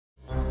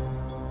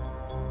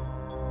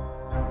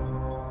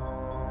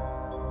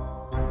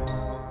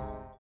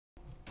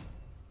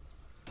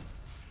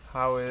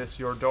How is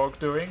your dog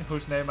doing?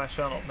 Whose name I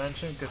shall not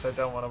mention because I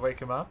don't want to wake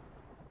him up.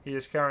 He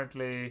is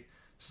currently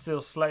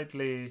still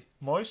slightly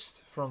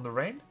moist from the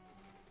rain.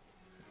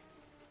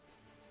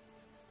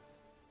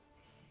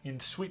 In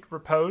sweet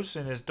repose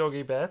in his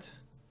doggy bed.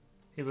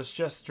 He was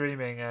just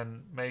dreaming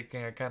and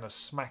making a kind of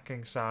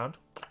smacking sound.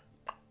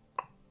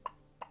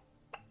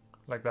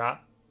 Like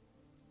that.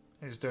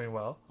 He's doing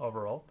well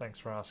overall. Thanks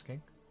for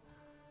asking.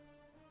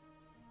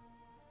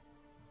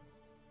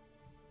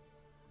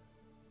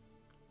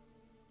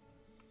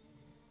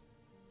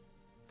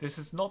 This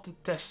is not the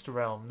test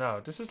realm, no.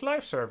 This is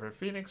live server.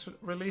 Fenix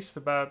released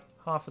about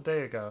half a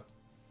day ago.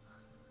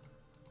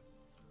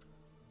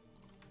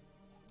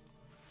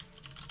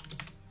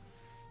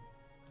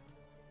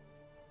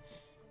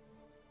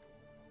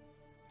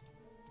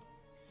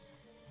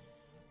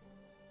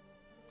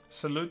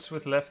 Salutes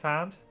with left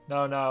hand?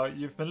 No,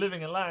 you've been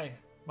living a lie.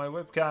 My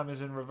webcam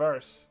is in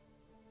reverse.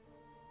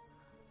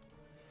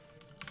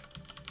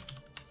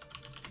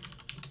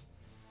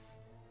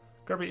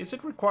 Grubby, is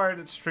it required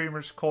that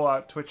streamers call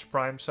out Twitch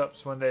Prime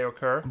subs when they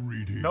occur?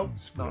 Greetings, nope,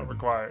 friend. not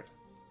required.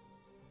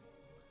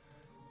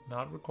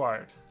 Not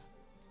required.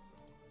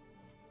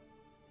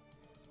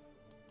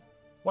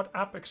 What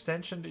app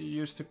extension do you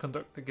use to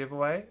conduct the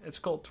giveaway? It's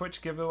called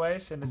Twitch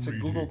Giveaways and it's a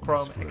Google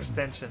Chrome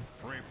extension.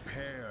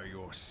 Prepare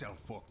yourself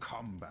for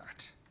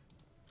combat.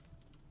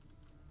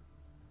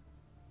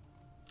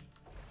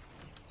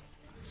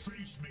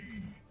 Face me.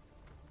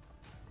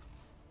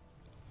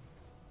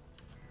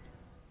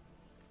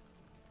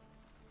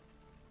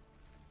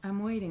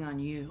 I'm waiting on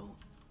you.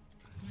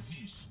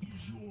 This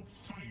is your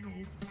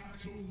final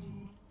battle.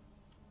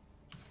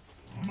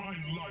 My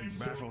life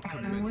battle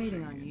commencing. I'm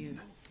waiting on you.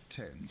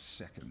 10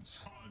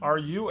 seconds. Are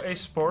you a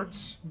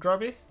sports,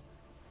 Grubby?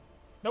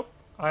 Nope,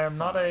 I am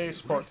not a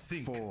sport.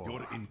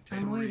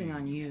 I'm waiting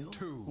on you.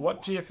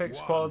 What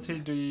GFX quality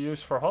do you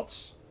use for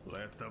HOTS?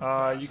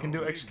 You can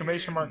do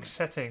exclamation mark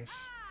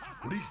settings.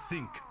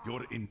 Rethink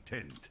your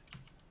intent.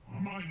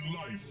 My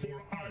life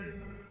for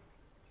ire.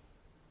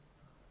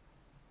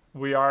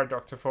 We are,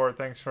 Dr. Ford.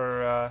 Thanks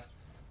for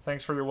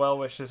your well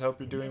wishes. Hope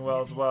you're doing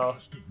well as well.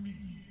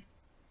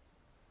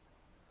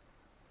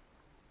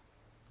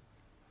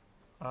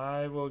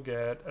 I will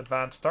get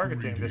advanced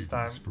targeting this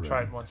time.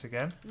 Try it once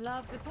again.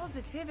 Love the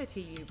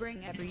positivity you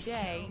bring every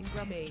day,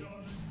 Grubby.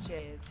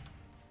 Cheers.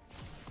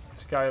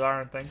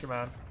 Skylar, thank you,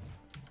 man.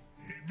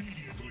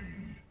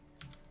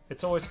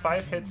 It's always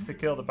 5 hits to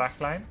kill the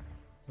backline.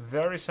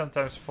 Very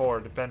sometimes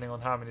 4, depending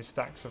on how many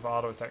stacks of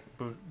auto attack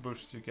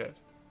boosts you get.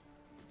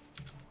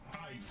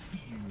 I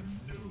fear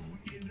no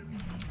enemy.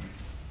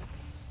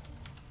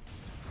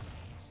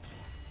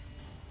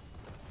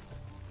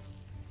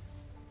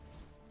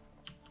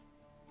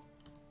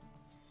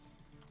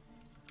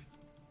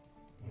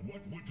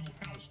 What would you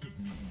ask of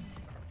me?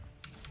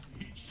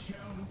 It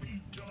shall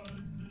be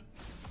done.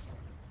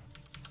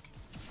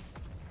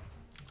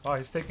 Oh,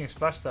 he's taking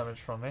splash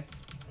damage from me.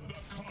 The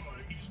color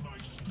is my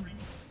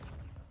strength.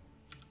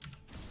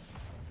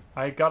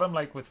 I got him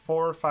like with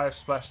 4 or 5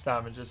 splash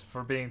damages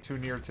for being too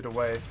near to the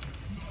wave.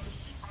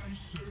 Thus I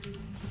serve.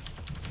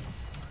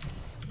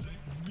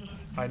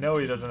 I know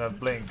he doesn't have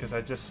blink because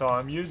I just saw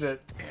him use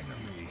it.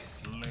 Enemy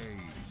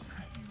slain.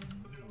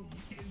 No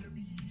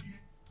enemy.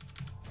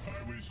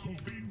 I was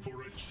hoping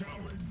for a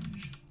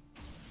challenge.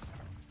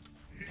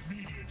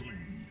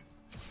 Immediately.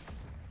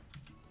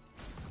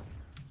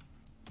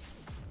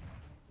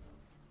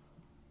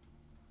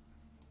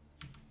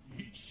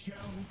 It shall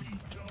be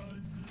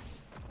done.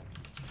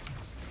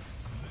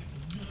 Let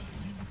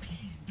none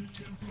impede the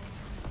Templar.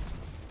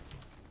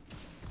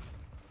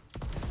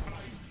 I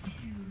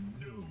fear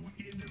no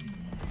enemy.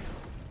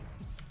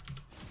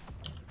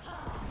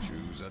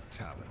 Choose a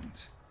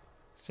talent.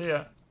 See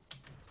ya.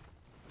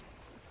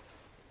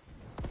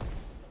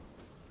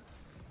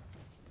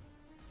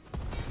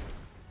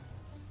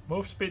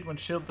 Move speed when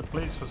shield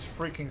depletes was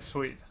freaking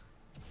sweet.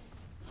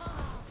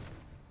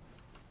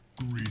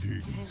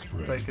 Greetings,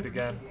 friend. Take it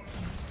again.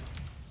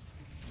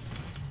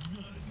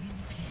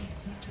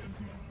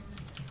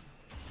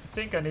 I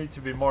think I need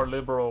to be more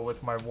liberal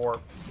with my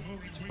warp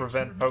to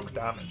prevent poke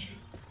damage.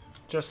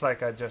 Just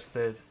like I just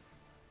did.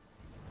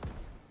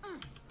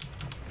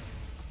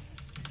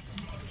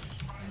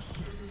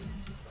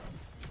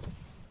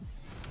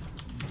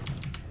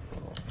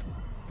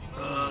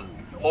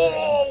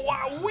 Oh,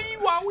 wowee,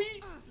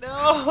 wowee!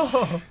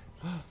 No!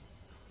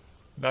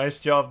 Nice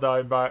job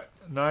though by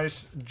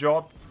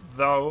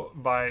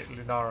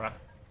Lunara.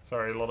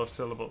 Sorry, a lot of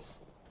syllables.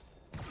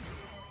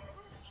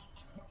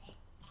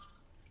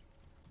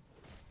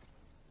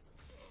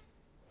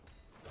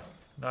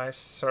 Nice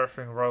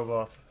surfing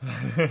robot.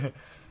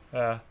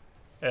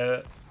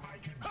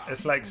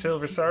 It's like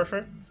Silver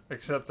Surfer,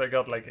 except I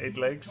got like 8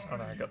 legs. Oh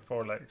no, I got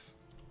 4 legs.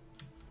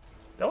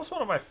 That was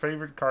one of my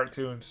favorite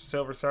cartoons,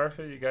 Silver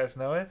Surfer. You guys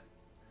know it?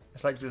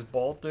 It's like this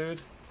bald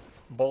dude,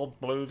 bald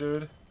blue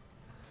dude,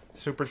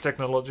 super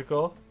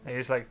technological, and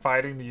he's like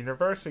fighting the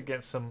universe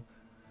against some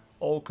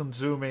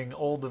all-consuming,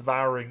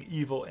 all-devouring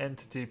evil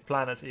entity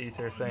planet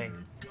eater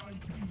thing.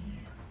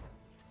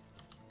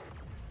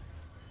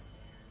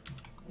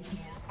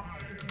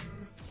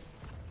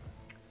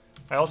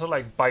 I also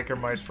like biker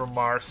mice from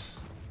Mars.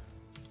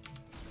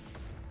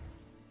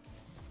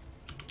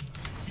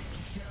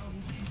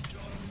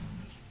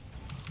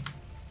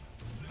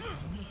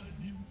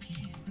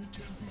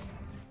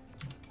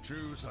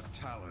 Choose a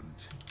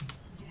talent.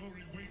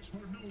 Glory waits for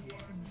no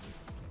one.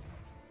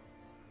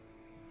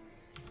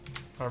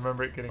 I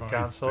remember it getting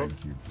cancelled.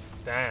 Thank you.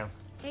 Damn.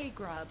 Hey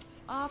Grubs,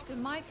 after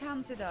my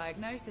cancer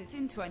diagnosis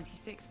in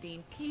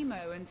 2016,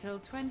 chemo until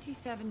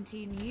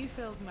 2017, you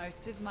filled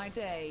most of my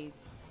days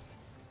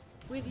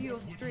with your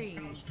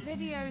streams,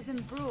 videos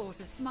and brought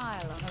a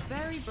smile on a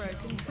very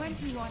broken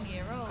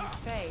 21-year-old's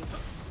face.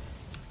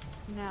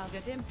 Now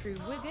that I'm through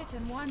with it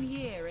and 1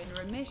 year in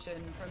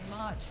remission from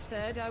March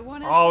 3rd, I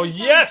want to Oh, say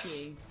yes!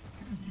 thank you.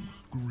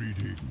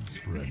 Greetings,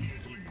 friend.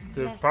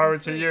 The Less power than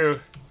to three. you.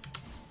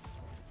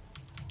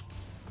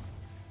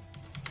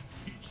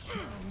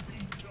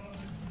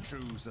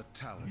 Choose a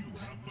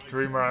talent.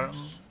 Dreamer,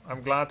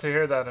 I'm glad to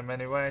hear that in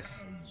many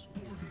ways.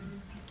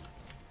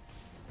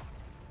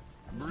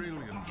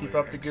 Brilliant. Keep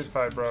up the good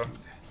fight, bro.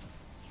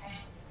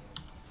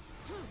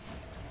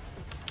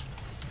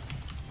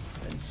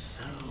 And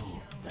so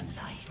the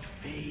light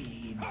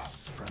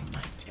fades from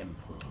my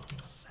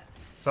temples.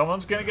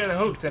 Someone's gonna get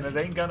hooked and it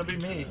ain't gonna be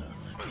me.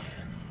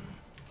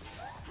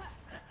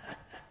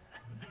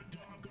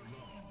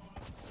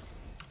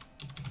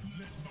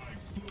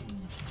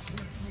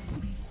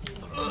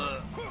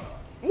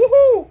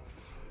 Woohoo!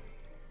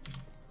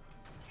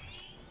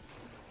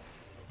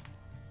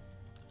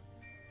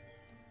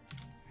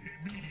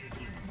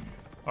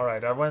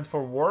 Alright, I went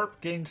for warp,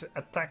 gains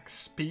attack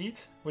speed,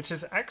 which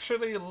is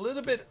actually a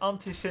little bit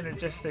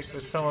anti-synergistic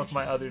with some of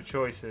my other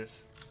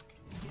choices.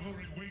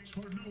 Glory waits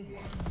for no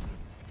one.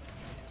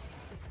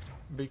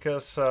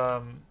 Because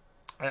I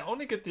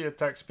only get the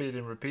attack speed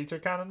in repeater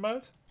cannon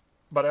mode,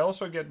 but I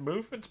also get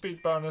movement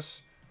speed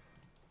bonus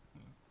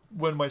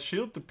when my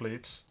shield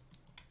depletes.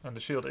 And the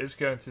shield is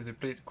going to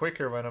deplete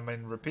quicker when I'm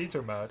in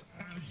repeater mode.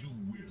 As you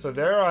will. So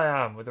there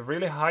I am with a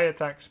really high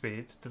attack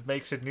speed that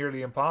makes it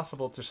nearly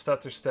impossible to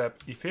stutter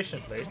step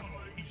efficiently.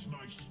 Is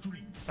my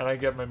strength. And I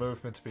get my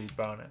movement speed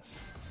bonus.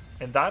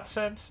 In that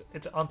sense,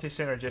 it's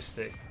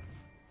anti-synergistic.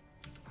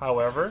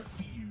 However,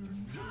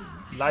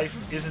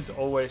 life isn't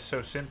always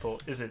so simple,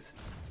 is it?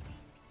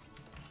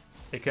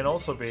 It can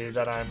also be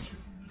that I'm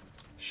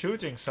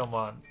shooting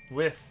someone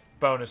with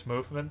bonus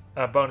movement,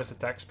 bonus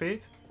attack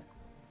speed.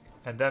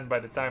 And then by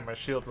the time my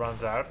shield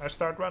runs out, I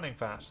start running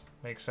fast.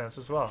 Makes sense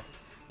as well.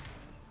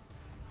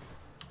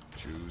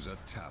 Choose a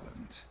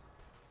talent.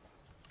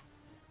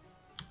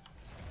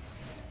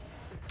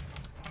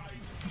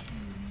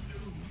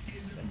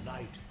 The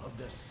light of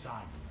the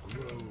sun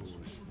grows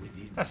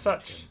within As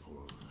such,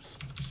 temples.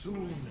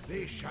 Soon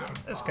they shall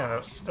that's kind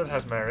of, that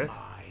has merit.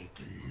 my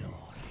glory.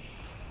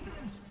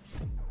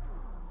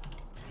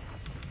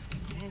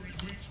 Glory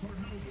waits for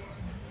no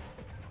one.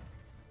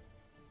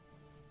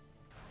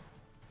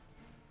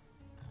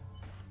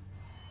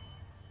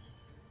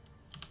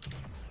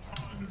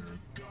 Honor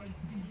guide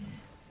me.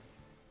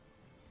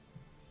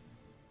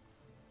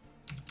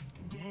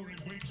 Glory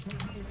waits for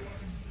no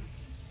one.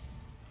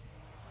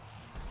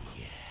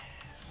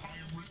 I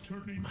am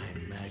returning My to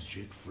base.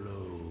 magic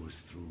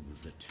flows through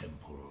the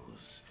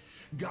temples.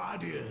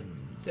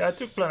 Guardians, Yeah, I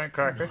took Planet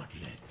Cracker. not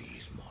let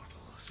these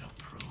mortals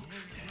approach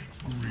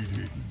them.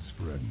 Greetings,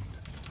 friend.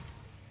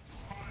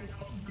 I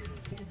hunger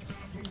for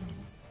battle.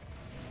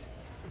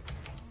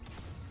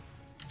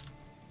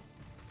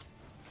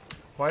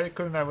 Why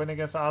couldn't I win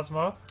against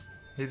Osmo?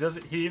 He does.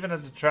 He even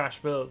has a trash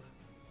build.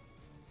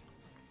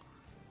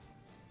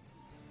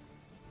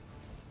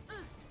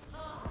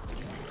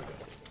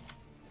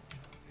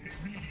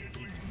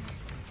 Immediately.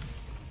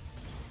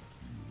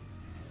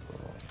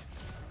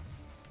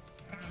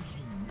 As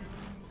you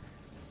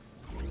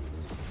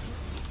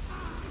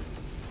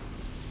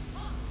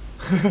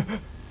will.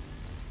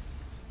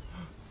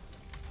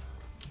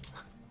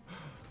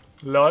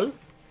 LOL.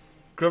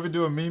 Grubby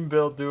do a meme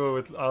build duo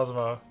with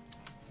Osmo.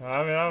 I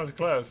mean, that was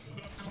close.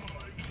 The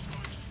car is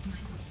my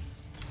strength.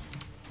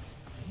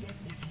 What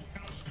would you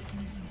ask of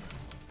me?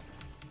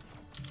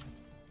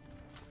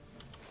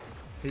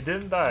 He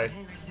didn't die.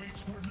 Glory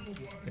waits for no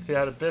one. If he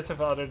had a bit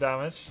of other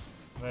damage,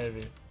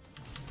 maybe.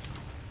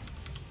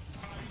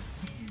 I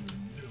fear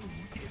no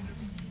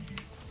enemy.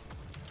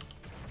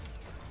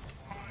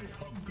 I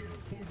hunger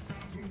for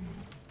battle.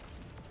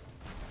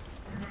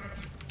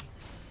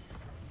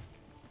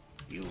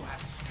 You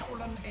have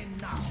stolen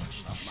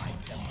enough of my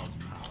temple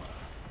power.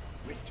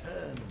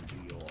 Return to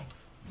your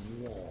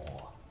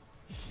war,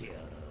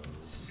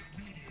 heroes.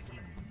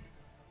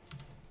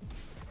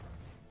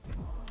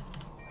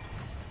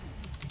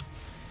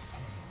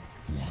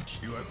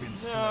 You have been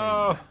slain.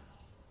 No.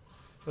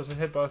 Does it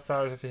hit both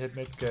towers if you hit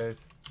mid-gate?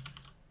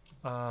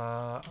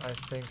 I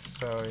think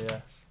so.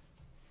 Yes.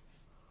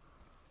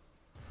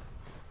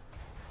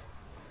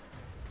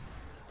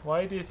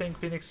 Why do you think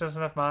Phoenix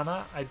doesn't have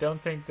mana? I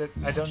don't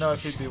know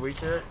if he'd be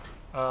weaker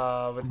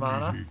with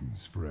mana.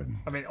 Greetings, friend.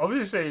 I mean,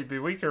 obviously he'd be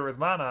weaker with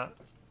mana.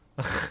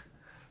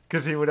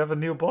 Because he would have a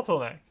new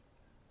bottleneck.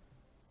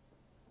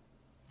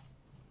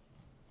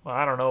 Well,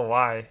 I don't know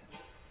why.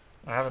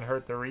 I haven't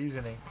heard the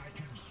reasoning. I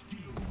can still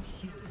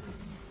serve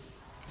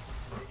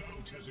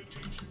without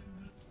hesitation.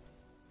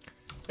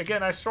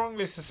 Again, I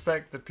strongly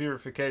suspect the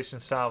Purification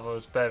Salvo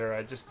is better.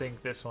 I just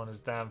think this one is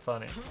damn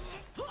funny.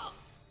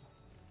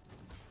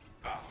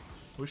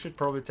 We should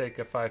probably take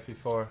a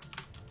 5v4.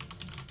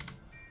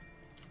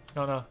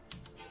 No, no.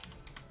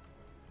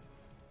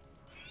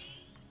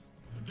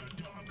 The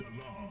Dark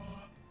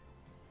Law.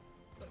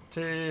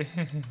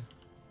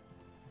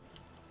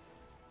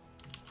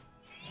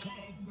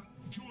 Come,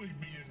 join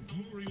me in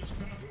glorious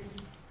battle.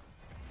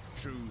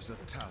 Choose a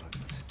talent.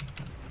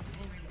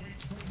 Glory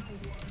waits for no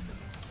one.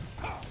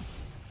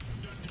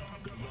 The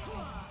Dark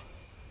Law.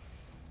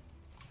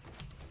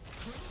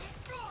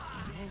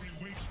 Glory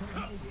waits for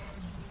no one.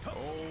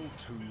 All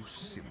too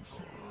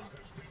simple.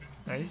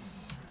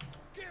 Nice.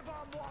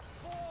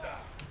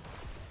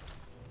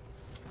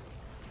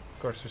 Of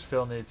course, we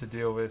still need to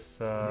deal with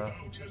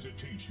Without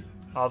hesitation.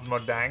 Osmo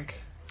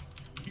Dank.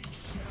 It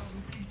shall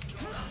be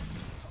done.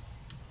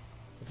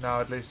 But now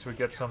at least we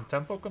get some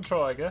tempo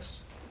control, I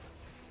guess.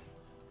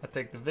 I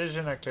take the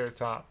vision, I clear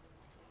top.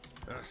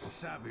 A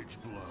savage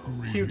blow.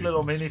 Cute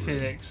little mini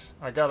Phoenix.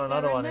 I got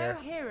another There are one no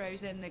here.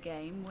 heroes in the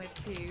game with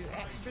 2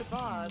 extra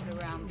bars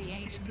around the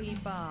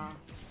HP bar.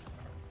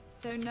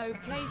 So no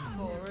place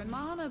for a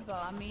mana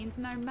bar means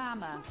no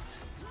mama.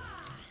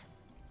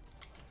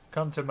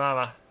 Come to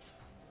mama.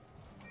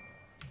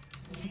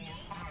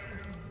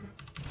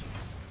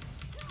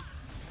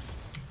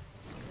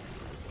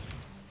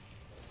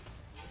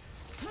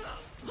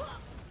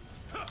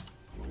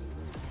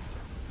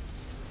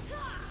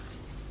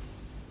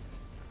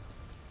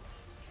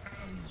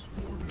 As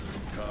ordered.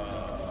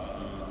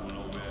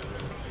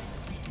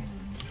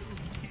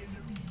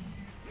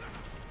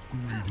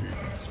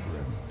 Greetings,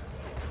 friend.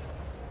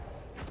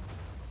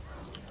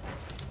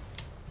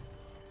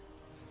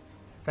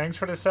 Thanks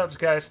for the subs,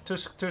 guys.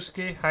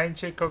 Tusky,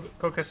 Heinche,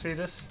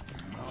 Cocasides.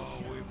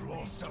 Oh, we've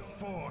lost a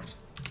fort.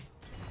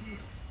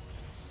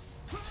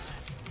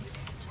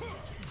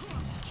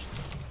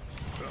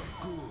 A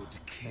good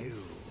kill.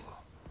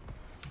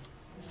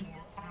 For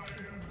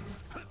ire.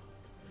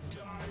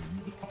 Die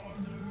with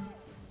honor.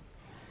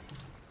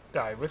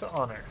 Die with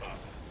honor.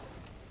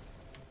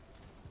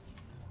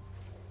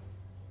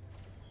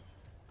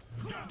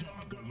 The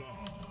Dark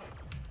Law.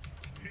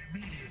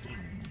 Immediately.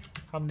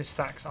 How many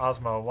stacks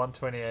Osmo?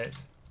 128. It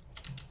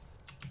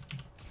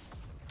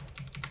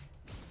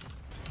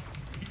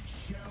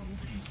shall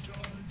be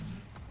done.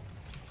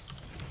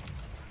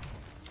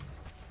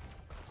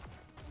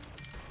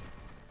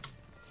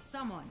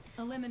 Someone,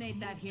 eliminate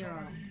that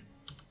hero.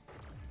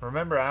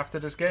 Remember, after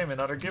this game,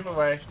 another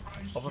giveaway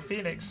of a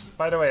Phoenix.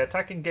 By the way,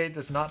 attacking gate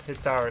does not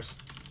hit towers.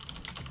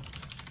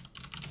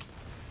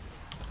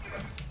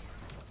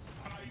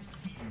 I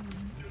fear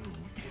no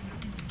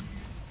enemy.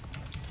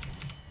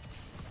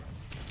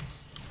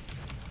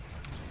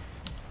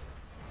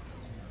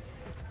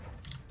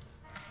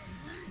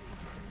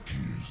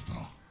 Here's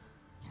the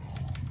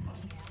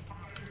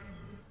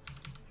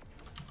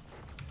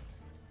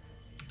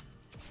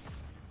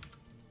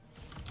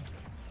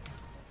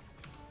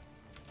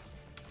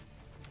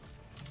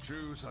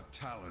Choose a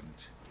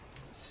talent.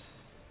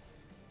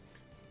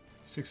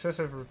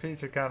 Successive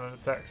repeater cannon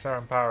attacks are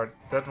empowered.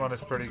 That one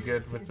is pretty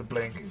good with the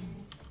blink.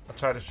 I'll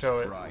try to show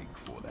it. Strike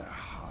for their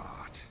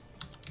heart.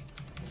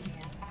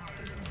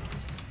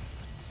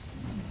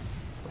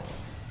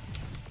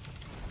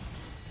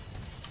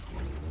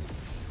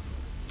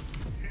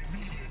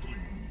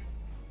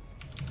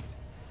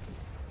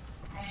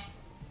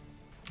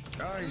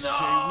 I say we slay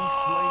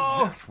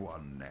that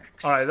one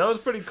next. Alright, that was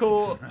pretty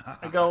cool.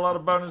 I got a lot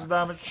of bonus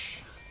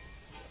damage.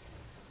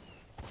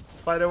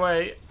 By the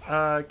way,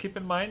 keep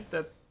in mind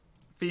that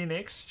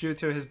Phoenix, due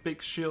to his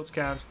big shield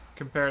count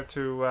compared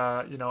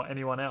to you know,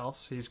 anyone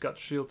else, he's got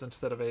shield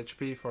instead of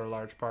HP for a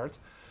large part.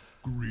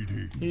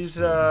 Greetings. He's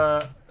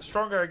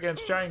stronger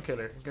against Giant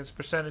Killer, against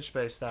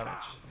percentage-based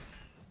damage.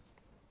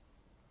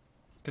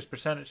 Because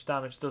percentage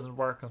damage doesn't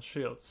work on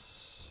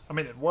shields. I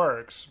mean, it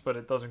works, but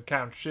it doesn't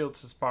count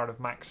shields as part of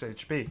max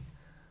HP.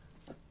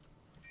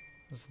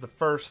 This is the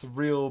first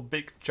real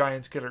big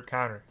Giant Killer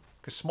counter.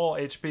 Because small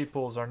HP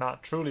pools are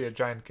not truly a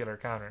Giant Killer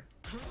counter.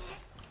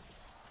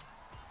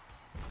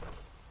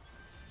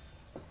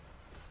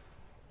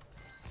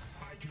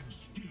 I can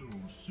still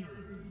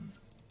serve.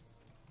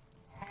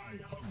 I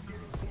hunger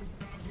for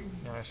battle.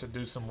 Yeah, I should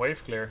do some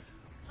wave clear.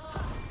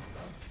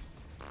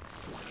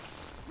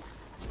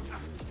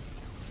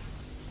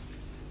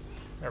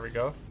 There we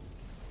go.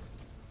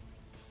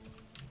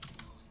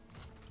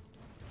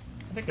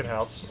 I think it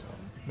helps.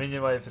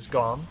 Minion wave is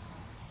gone.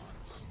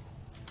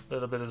 A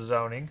little bit of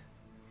zoning.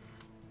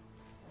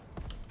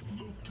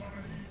 Look tight.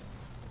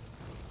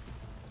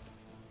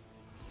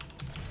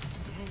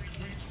 Glory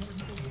waits for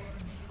no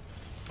one.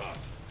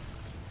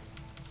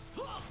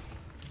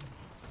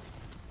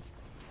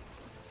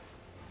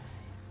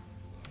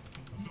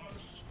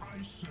 Thus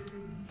I serve.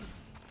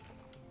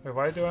 Wait,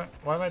 why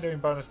am I doing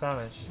bonus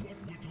damage? What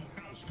would you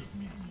ask of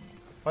me?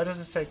 Why does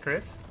it say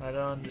crit? I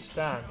don't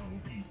understand.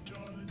 Shall be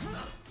done.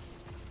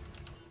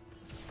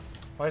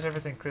 Why is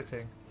everything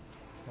critting?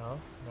 No,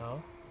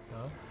 no,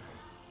 no.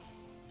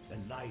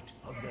 The light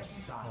of the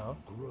sun No.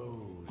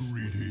 grows.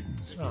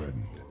 Greetings, No.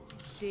 friend.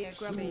 Dear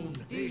Grubby,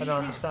 do you I don't think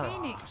understand.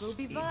 Fenix will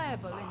be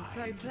viable in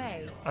pro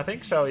play? I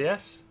think so,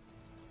 yes.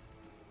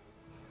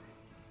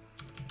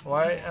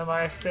 Why am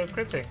I still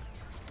critting?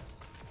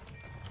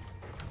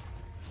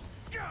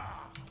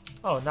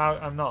 Oh, now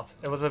I'm not.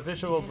 It was a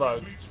visual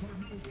bug.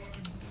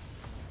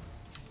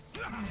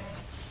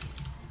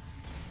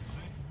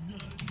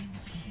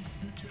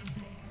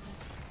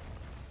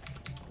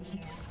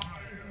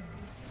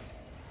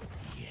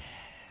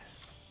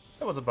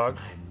 That was a bug.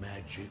 My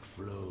magic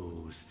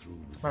flows through.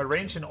 My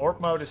range in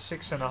orc mode is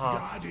 6.5,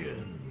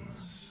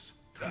 Guardians,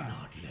 do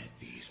not let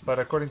these but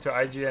according to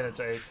IGN it's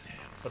 8.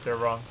 But they're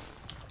wrong.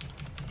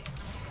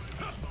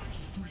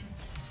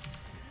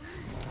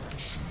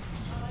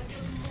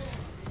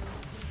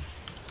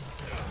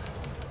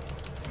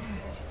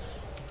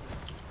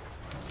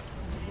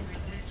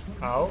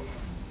 Ow.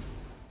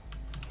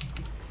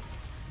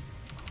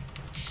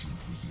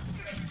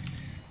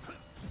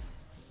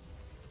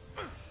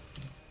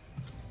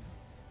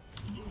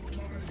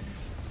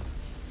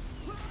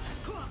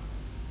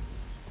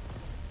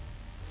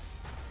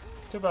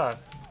 Too bad.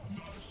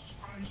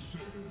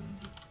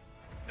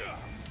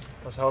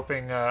 I was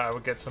hoping I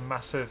would get some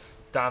massive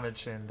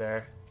damage in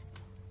there.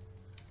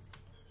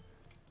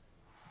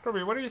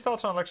 Grubby, what are your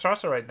thoughts on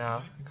Alexstrasza right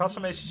now? Caught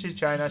some HCC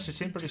China, she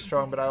seemed pretty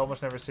strong, but I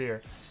almost never see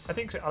her. I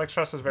think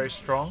Alexstrasza is very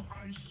strong.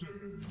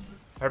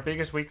 Her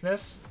biggest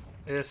weakness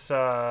is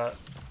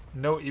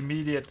no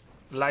immediate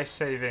life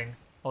saving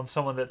on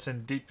someone that's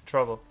in deep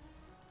trouble.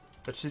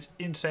 But she's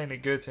insanely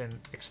good in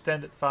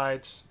extended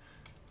fights,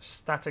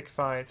 static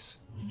fights,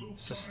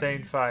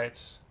 sustained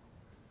fights.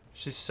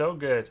 She's so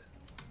good.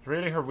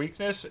 Really, her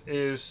weakness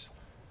is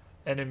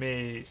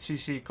enemy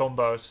CC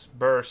combos,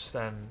 burst,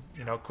 and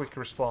quick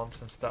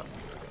response and stuff.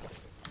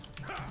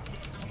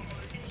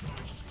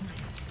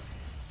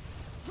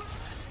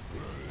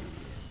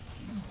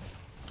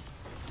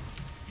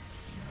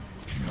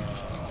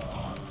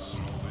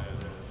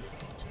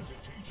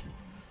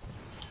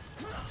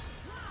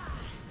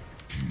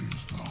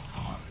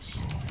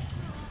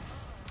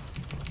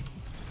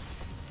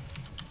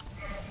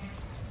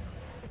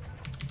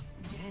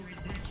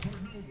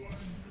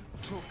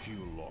 Took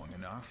you long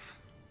enough.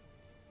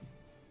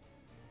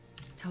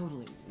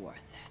 Totally worth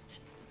it.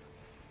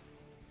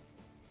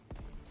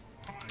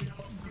 I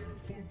hunger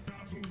for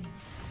battle.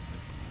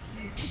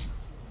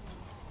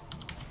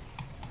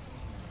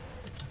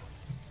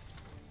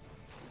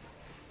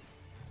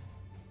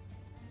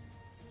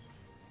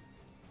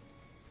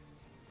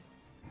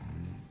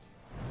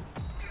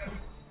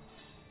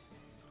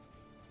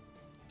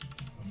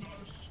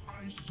 Thus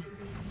I serve.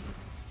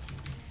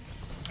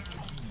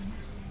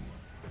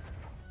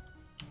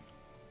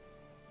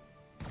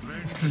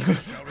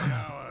 Vengeance shall be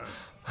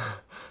ours.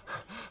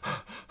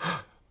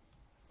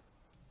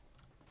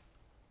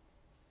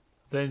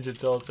 Danger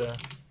Delta,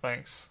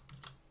 thanks.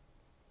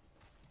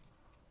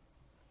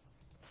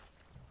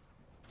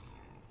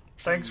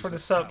 Thanks for the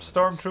sub,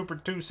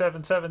 Stormtrooper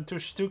 277 to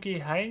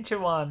Stuki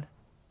Heintjewan.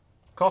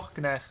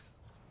 Kochknecht.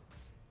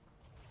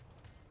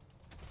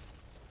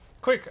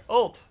 Quick,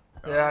 ult!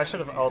 Yeah, I should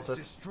have ulted.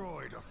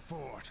 Destroyed a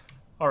fort.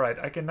 Alright,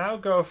 I can now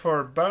go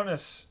for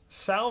bonus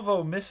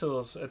salvo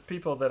missiles at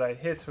people that I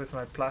hit with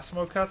my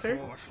plasma cutter.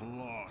 Fort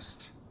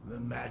lost. the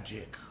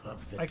magic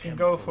of the I can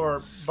go for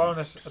temples.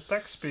 bonus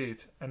attack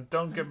speed, and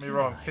don't get me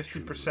wrong,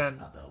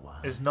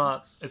 50% is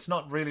not, it's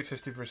not really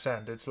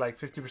 50%, it's like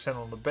 50%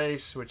 on the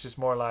base, which is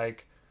more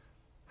like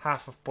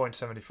half of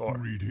 0.74.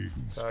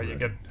 Greetings, So you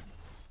get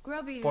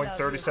Grubby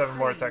 0.37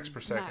 more attacks per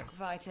second. Mac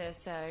Vita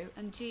so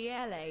and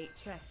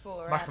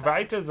GLHF4. Mach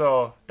weiter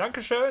so.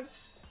 Dankeschön.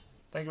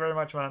 Thank you very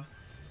much, man.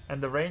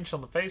 And the range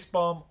on the face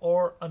bomb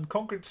or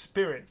Unconquered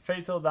Spirit.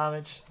 Fatal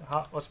damage.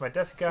 What's my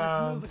death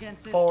count?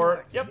 against this 4.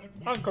 fort. Yep,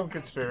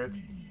 Unconquered Spirit.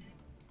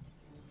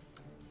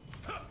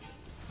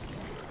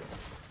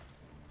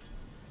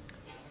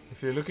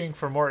 If you're looking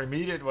for more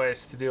immediate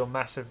ways to deal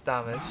massive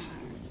damage,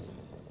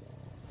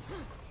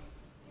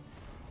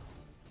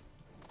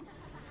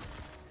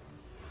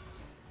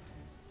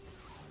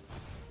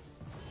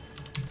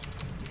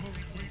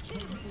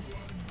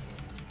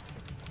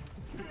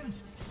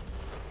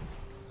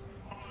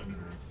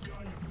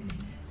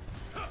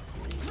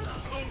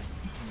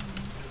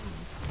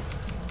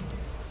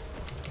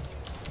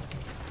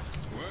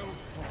 Well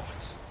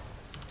fought.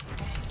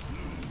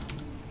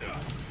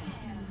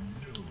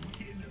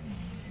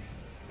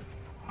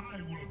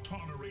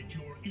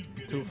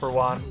 2 for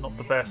 1, not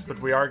the best, but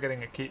we are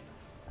getting a keep.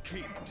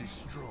 Keep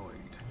destroyed.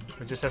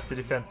 We just have to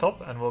defend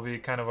top and we'll be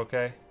kind of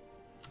okay.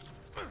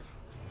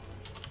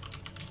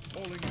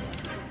 Falling back.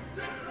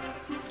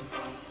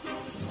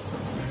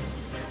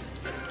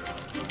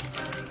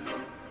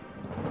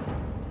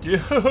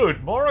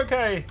 Dude, more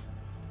okay.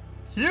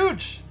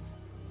 Huge.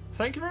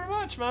 Thank you very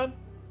much, man.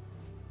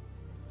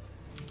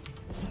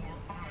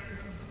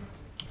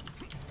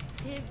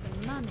 Here's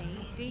some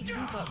money. Do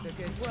keep up the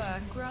good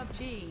work, Grub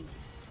G.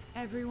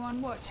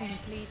 Everyone watching,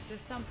 please do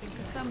something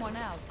for someone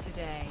else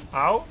today.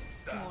 Ow.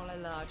 Small or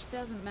large,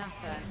 doesn't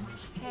matter.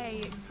 Pay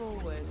it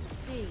forward.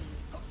 D.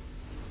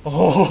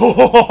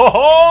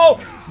 Oh,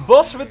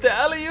 boss with the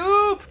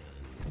alley-oop.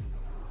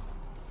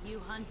 You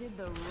hunted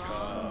the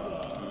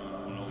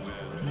wrong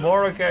game.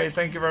 More okay,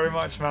 thank you very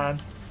much,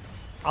 man.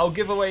 I'll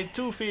give away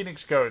 2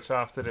 Phoenix codes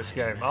after this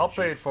game. I'll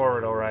pay it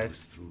forward, alright.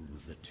 Through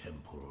the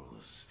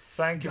temples.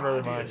 Thank you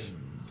very much.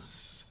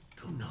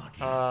 Do not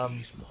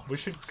We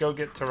should go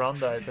get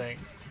Tyrande, I think.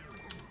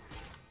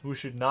 We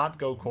should not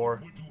go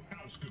core.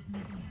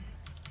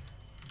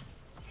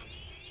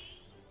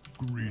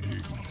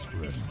 Greetings,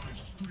 friend.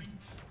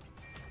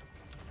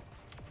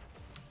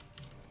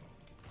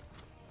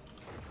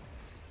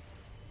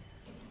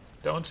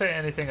 Don't say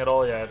anything at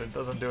all yet. It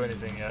doesn't do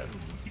anything yet.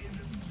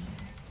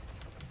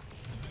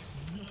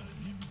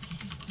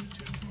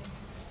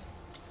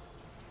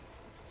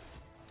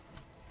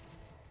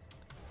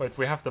 Wait,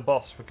 we have the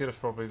boss. We could have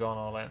probably gone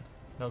all in.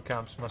 No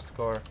camps must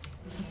score.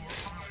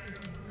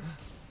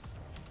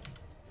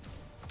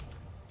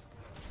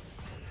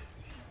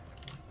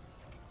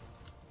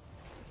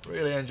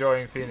 Really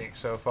enjoying Phoenix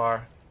so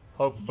far.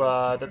 Hope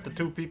that the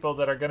 2 people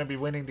that are going to be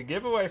winning the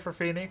giveaway for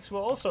Phoenix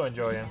will also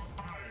enjoy him.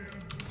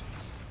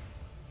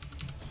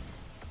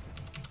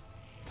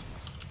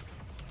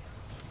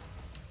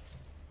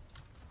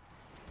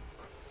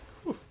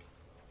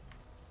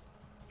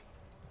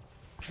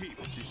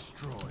 Keep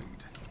destroyed.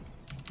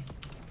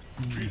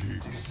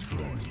 Greetings,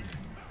 destroyed.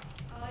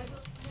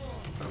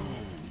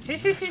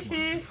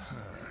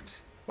 Hurt.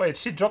 Wait,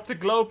 she dropped the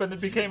globe and it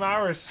became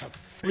ours.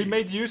 We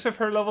made use of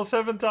her level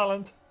 7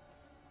 talent.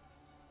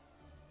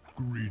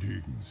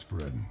 Greetings,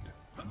 friend.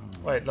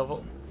 Wait,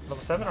 level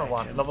 7 or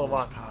 1? Level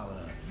 1.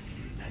 power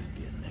has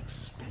been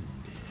expended.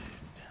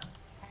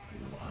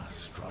 You are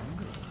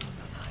stronger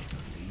than I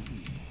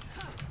believe.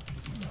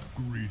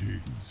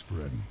 Greetings,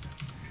 friend.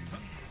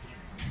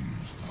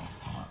 Here's the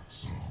hot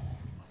zone.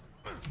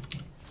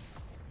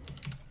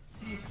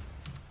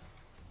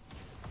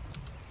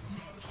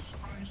 Thus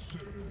I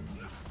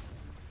serve.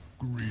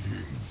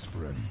 Greetings,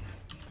 friend.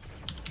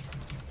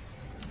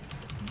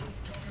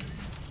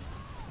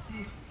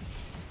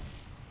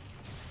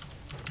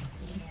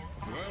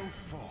 Well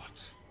fought.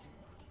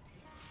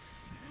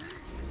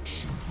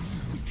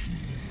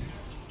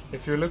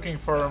 If you're looking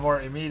for a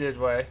more immediate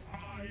way,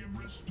 I am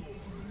restored.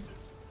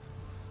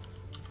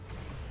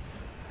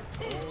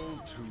 All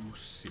too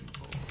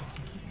simple.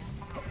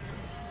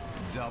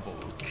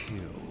 Double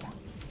kill.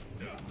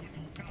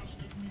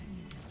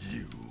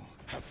 You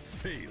have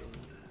failed.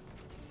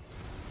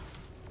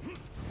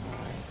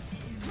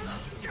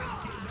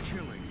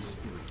 Killing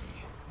spree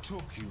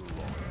took you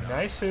long.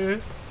 nice.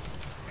 You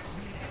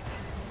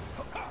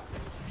fought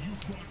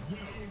well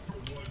for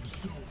one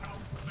so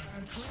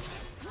outmatched.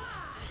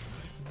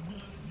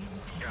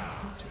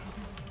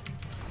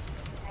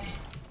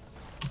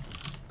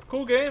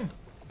 Cool game.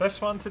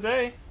 Best one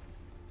today.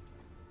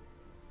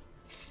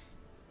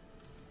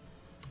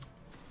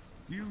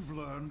 You've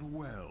learned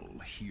well,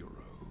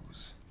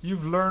 heroes.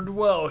 You've learned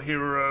well,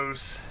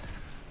 heroes.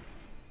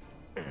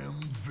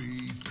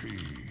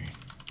 MVP.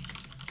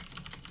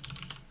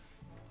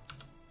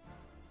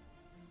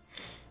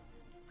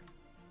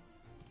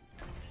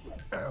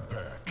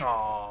 Epic.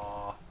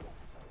 Aww.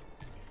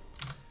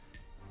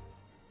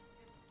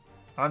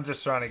 I'm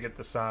just trying to get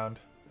the sound.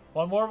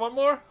 One more, one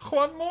more,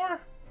 one more.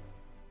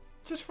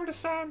 Just for the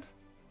sound.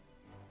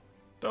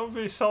 Don't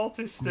be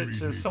salty, Stitches.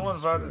 Greetings, Someone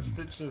voted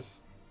friend. Stitches.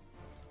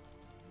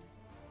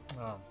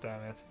 Oh,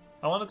 damn it.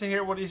 I wanted to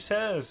hear what he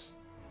says.